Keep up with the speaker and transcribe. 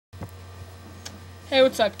Hey,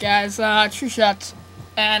 what's up, guys? Hardhat,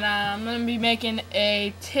 and I'm gonna be making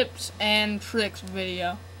a tips and tricks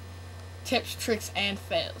video. Tips, tricks, and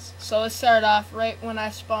fails. So let's start off right when I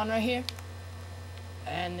spawn right here,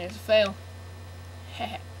 and there's a fail.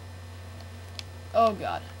 Oh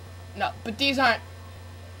God, no! But these aren't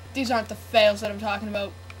the fails that I'm talking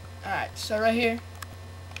about. All right, so right here,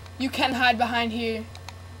 you can hide behind here,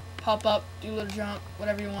 pop up, do a little jump,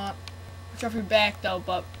 whatever you want. Watch off your back though,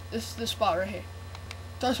 but this is the spot right here.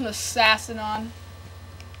 Throw some assassin on.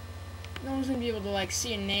 No one's gonna be able to like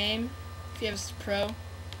see your name if you have this pro.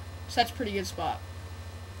 So that's a pretty good spot.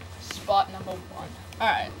 Spot number 1.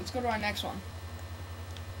 Alright, let's go to our next one.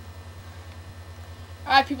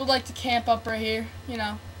 Alright, people like to camp up right here, you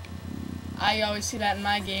know. I always see that in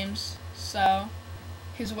my games. So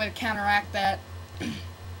here's a way to counteract that.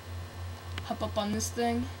 Hop up on this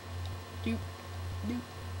thing. Doop, doop,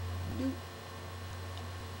 doop.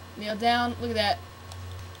 Kneel down, look at that.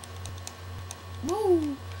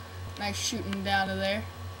 Woo! Nice shooting down to there.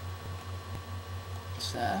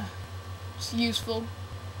 It's useful.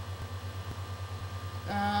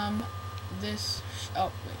 Oh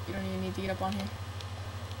wait, you don't even need to get up on here.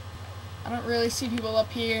 I don't really see people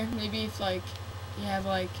up here. Maybe if like you have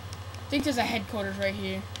like, I think there's a headquarters right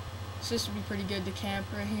here. So this would be pretty good to camp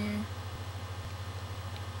right here.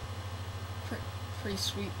 Pretty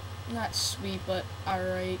sweet. Not sweet, but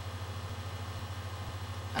alright.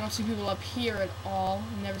 I don't see people up here at all.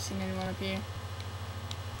 Never seen anyone up here.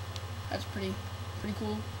 That's pretty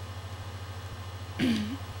cool.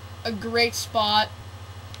 A great spot.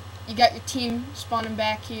 You got your team spawning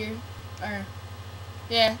back here, or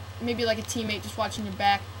yeah, maybe like a teammate just watching your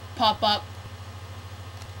back. Pop up,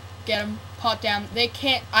 get them, pop down. They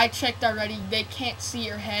can't. I checked already. They can't see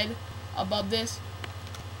your head above this,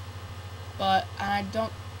 but I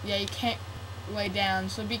don't. Yeah, you can't lay down,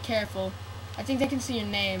 so be careful. I think they can see your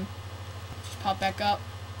name. Just pop back up.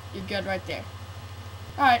 You're good right there.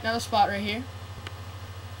 Alright, another spot right here.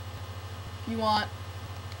 You want...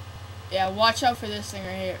 Yeah, watch out for this thing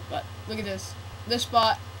right here. But look at this. This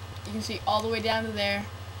spot, you can see all the way down to there.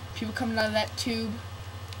 People coming out of that tube.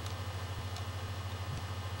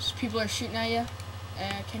 Just people are shooting at you.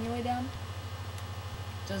 Can you lay down?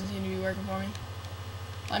 Doesn't seem to be working for me.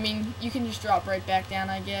 I mean, you can just drop right back down,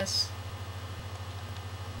 I guess.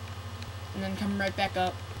 And then come right back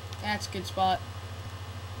up. That's a good spot.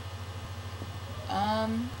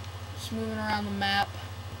 Just moving around the map.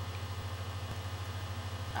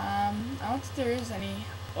 I don't think there is any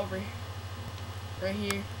over right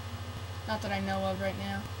here. Not that I know of right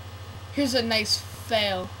now. Here's a nice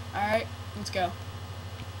fail. Alright, let's go.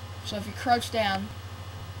 So if you crouch down.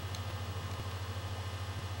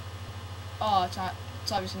 Oh, it's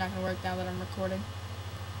obviously not gonna work now that I'm recording.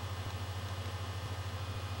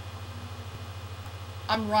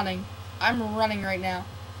 I'm running right now.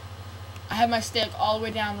 I have my stick all the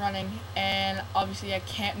way down running, and obviously I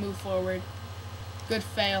can't move forward. Good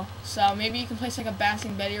fail. So maybe you can place like a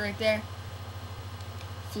bouncing Betty right there.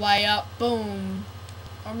 Fly up, boom.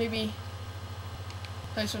 Or maybe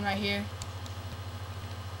place one right here.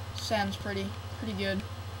 Sounds pretty good.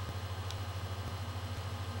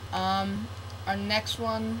 Our next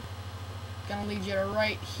one, gonna lead you to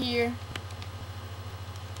right here.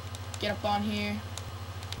 Get up on here.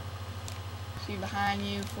 See behind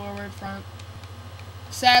you, forward, front.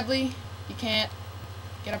 Sadly, you can't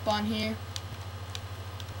get up on here.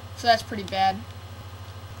 So that's pretty bad.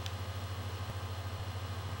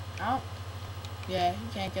 Oh. Yeah, you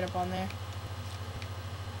can't get up on there.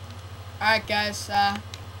 Alright guys, yeah,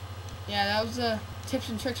 that was a tips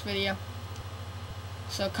and tricks video.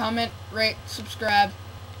 So comment, rate, subscribe.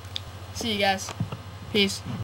 See you guys. Peace.